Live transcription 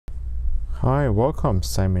Hi, welcome.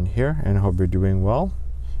 Simon here, and I hope you're doing well.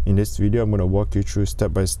 In this video, I'm going to walk you through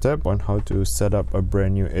step by step on how to set up a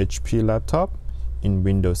brand new HP laptop in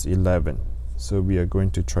Windows 11. So we are going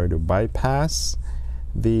to try to bypass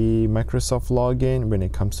the Microsoft login when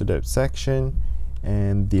it comes to that section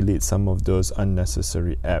and delete some of those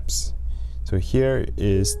unnecessary apps. So here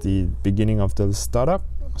is the beginning of the startup.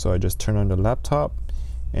 So I just turn on the laptop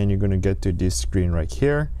and you're going to get to this screen right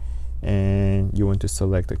here. And you want to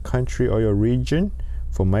select the country or your region.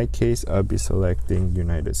 For my case, I'll be selecting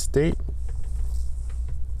United States.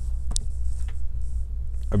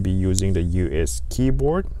 I'll be using the US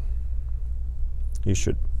keyboard. You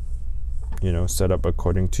should, set up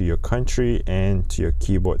according to your country and to your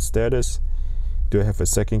keyboard status. Do I have a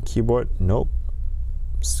second keyboard? Nope.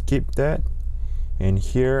 Skip that. And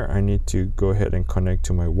here I need to go ahead and connect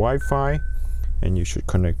to my Wi-Fi. And you should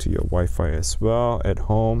connect to your Wi-Fi as well at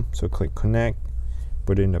home. So click connect,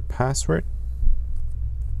 put in the password.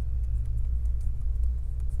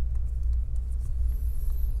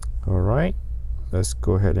 All right, let's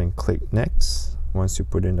go ahead and click next. Once you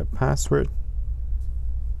put in the password.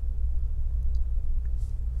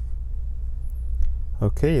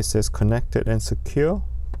 Okay, it says connected and secure.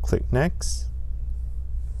 Click next.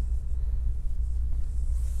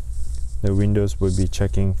 The Windows will be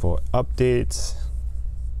checking for updates.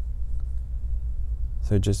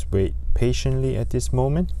 So just wait patiently at this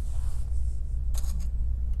moment.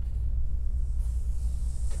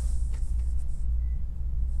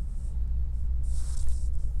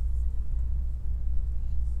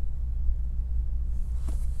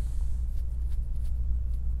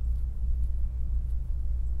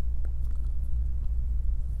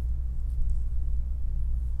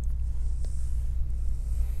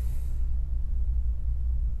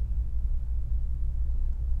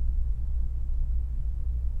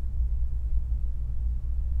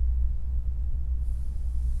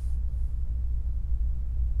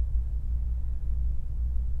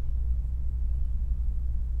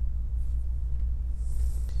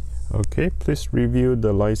 Okay, please review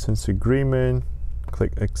the license agreement.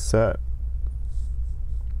 Click accept.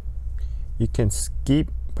 You can skip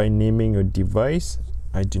by naming your device.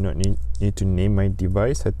 I do not need to name my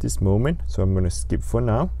device at this moment, so I'm going to skip for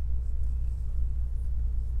now.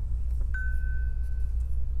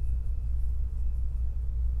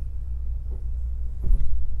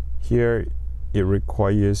 Here it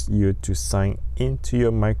requires you to sign into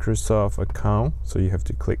your Microsoft account, so you have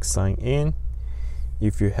to click sign in.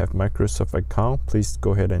 If you have Microsoft account, please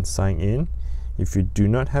go ahead and sign in. If you do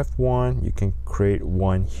not have one, you can create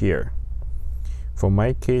one here. For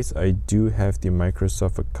my case, I do have the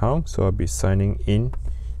Microsoft account, so I'll be signing in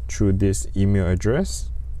through this email address.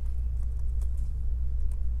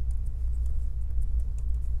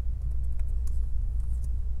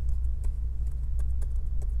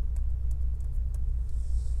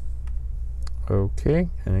 Okay,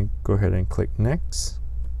 and then go ahead and click next.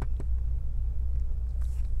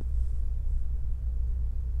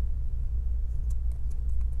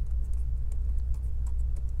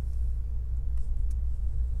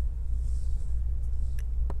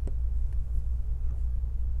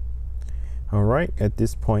 Alright, at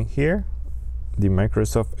this point here, the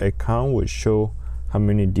Microsoft account will show how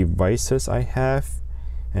many devices I have.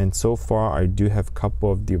 And so far, I do have a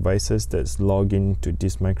couple of devices that's logged into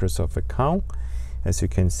this Microsoft account. As you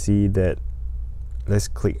can see that, let's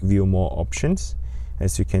click view more options.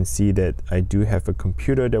 As you can see that I do have a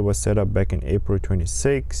computer that was set up back in April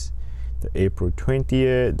 26, the April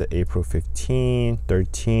 20th, the April 15,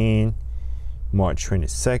 13, March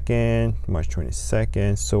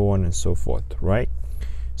 22nd, so on and so forth, right?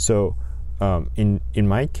 So in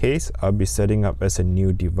my case, I'll be setting up as a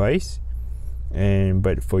new device.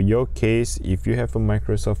 But for your case, if you have a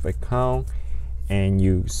Microsoft account and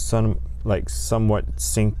you somewhat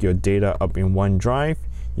sync your data up in OneDrive,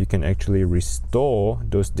 you can actually restore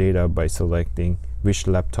those data by selecting which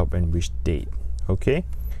laptop and which date. Okay,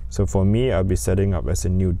 so for me, I'll be setting up as a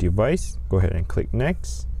new device. Go ahead and click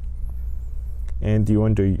next. And do you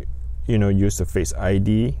want to use the Face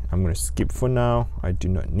ID? I'm going to skip for now. I do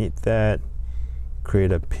not need that.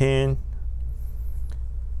 Create a PIN.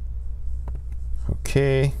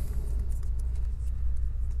 Okay.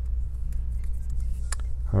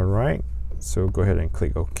 All right, so go ahead and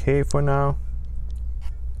click OK for now.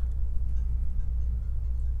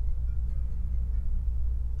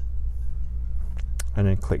 And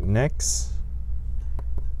then click next.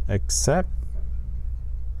 Accept.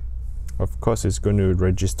 Of course, it's going to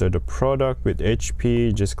register the product with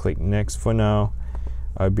HP. Just click next for now.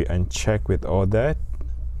 I'll be unchecked with all that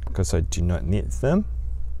because I do not need them.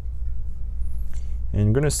 And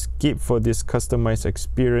I'm gonna skip for this customized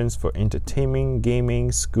experience for entertainment,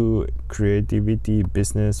 gaming, school, creativity,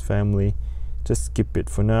 business, family. Just skip it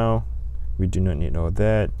for now. We do not need all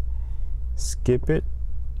that. Skip it.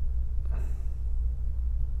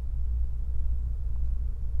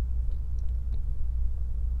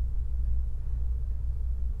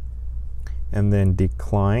 And then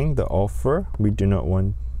decline the offer. We do not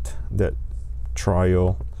want that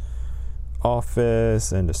trial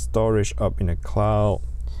office and the storage up in the cloud.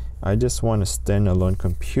 I just want a standalone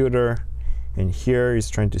computer, and here is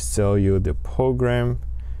trying to sell you the program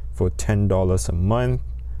for $10 a month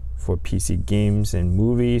for PC games and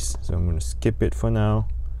movies. So I'm going to skip it for now.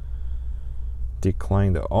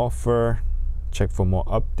 Decline the offer. Check for more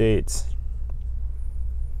updates.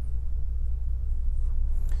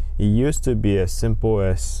 It used to be as simple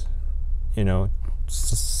as, you know,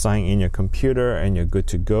 sign in your computer and you're good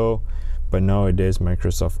to go. But nowadays,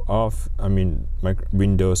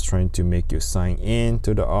 Windows trying to make you sign in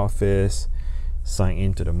to the Office, sign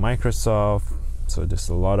into the Microsoft. So there's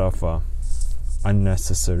a lot of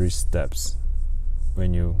unnecessary steps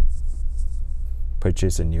when you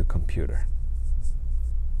purchase a new computer.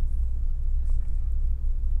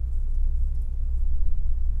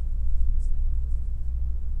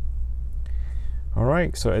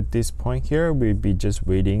 Alright, so at this point here, we'll be just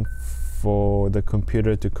waiting for the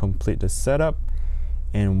computer to complete the setup,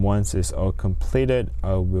 and once it's all completed,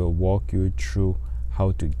 I will walk you through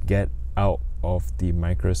how to get out of the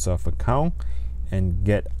Microsoft account and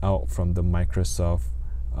get out from the Microsoft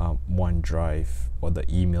OneDrive or the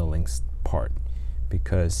email links part,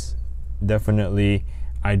 because definitely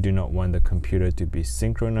I do not want the computer to be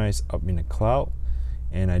synchronized up in the cloud,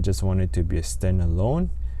 and I just want it to be a standalone,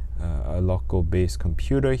 a local based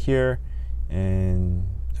computer here, and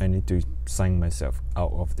I need to sign myself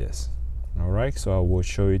out of this. Alright, so I will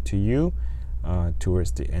show it to you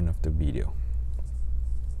towards the end of the video.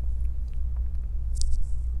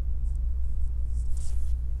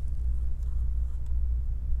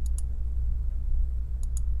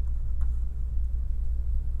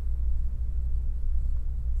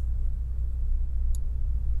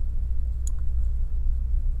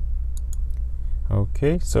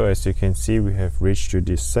 Okay, so as you can see, we have reached to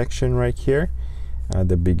this section right here,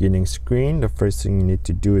 the beginning screen. The first thing you need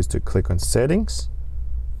to do is to click on settings.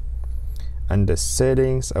 Under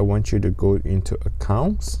settings, I want you to go into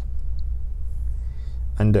accounts.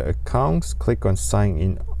 Under accounts, click on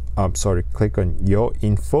click on your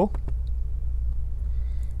info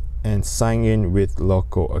and sign in with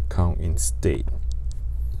local account instead.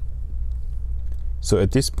 So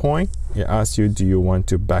at this point, it asks you, do you want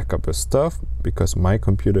to back up your stuff? Because my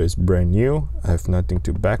computer is brand new, I have nothing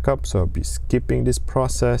to back up, so I'll be skipping this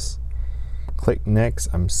process. Click next.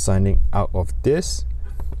 I'm signing out of this.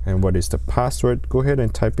 And what is the password? Go ahead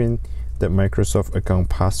and type in the Microsoft account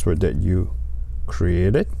password that you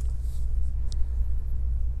created.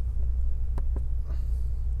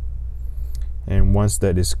 And once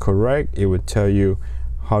that is correct, it will tell you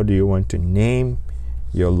how do you want to name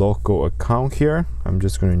your local account here. I'm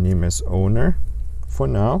just going to name as owner for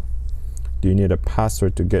now. Do you need a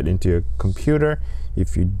password to get into your computer?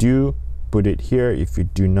 If you do, put it here. If you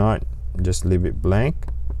do not, just leave it blank.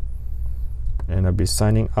 And I'll be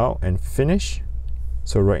signing out and finish.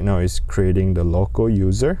 So right now it's creating the local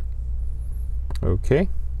user. Okay,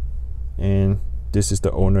 and this is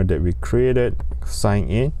the owner that we created. Sign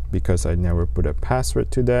in, because I never put a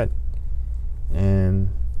password to that. And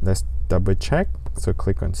let's double check. So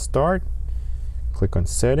click on start, click on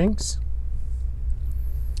settings,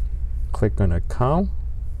 click on account,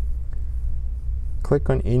 click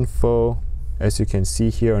on info. As you can see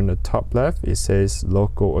here on the top left, it says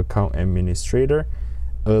local account administrator.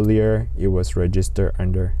 Earlier it was registered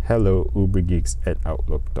under hello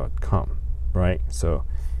ubergeeks@outlook.com, right? So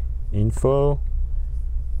info,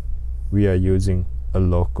 we are using a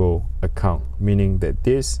local account, meaning that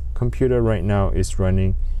this computer right now is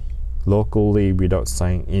running locally without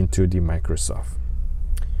signing into the Microsoft.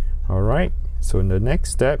 Alright, so in the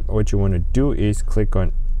next step, what you want to do is click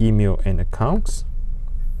on email and accounts.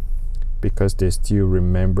 Because they still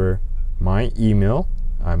remember my email,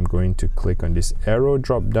 I'm going to click on this arrow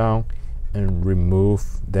drop down and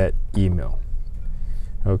remove that email.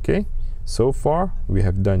 Okay, so far we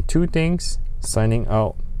have done two things: signing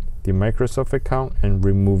out the Microsoft account and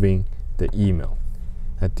removing the email.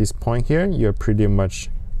 At this point here, you're pretty much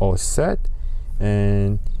all set,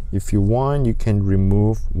 and if you want, you can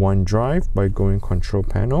remove OneDrive by going Control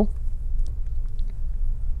Panel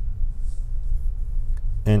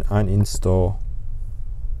and uninstall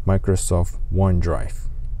Microsoft OneDrive.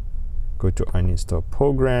 Go to uninstall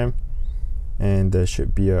program, and there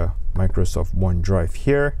should be a Microsoft OneDrive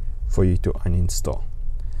here for you to uninstall.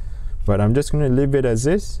 But I'm just going to leave it as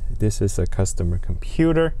is. This is a customer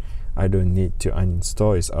computer. I don't need to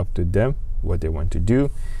uninstall. It's up to them what they want to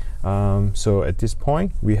do. So at this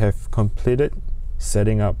point, we have completed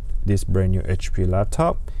setting up this brand new HP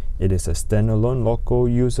laptop. It is a standalone local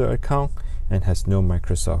user account and has no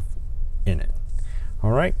Microsoft in it.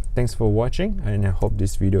 Alright, thanks for watching, and I hope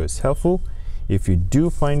this video is helpful. If you do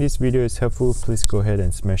find this video is helpful, please go ahead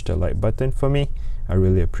and smash the like button for me. I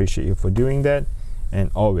really appreciate you for doing that, and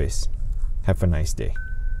always have a nice day.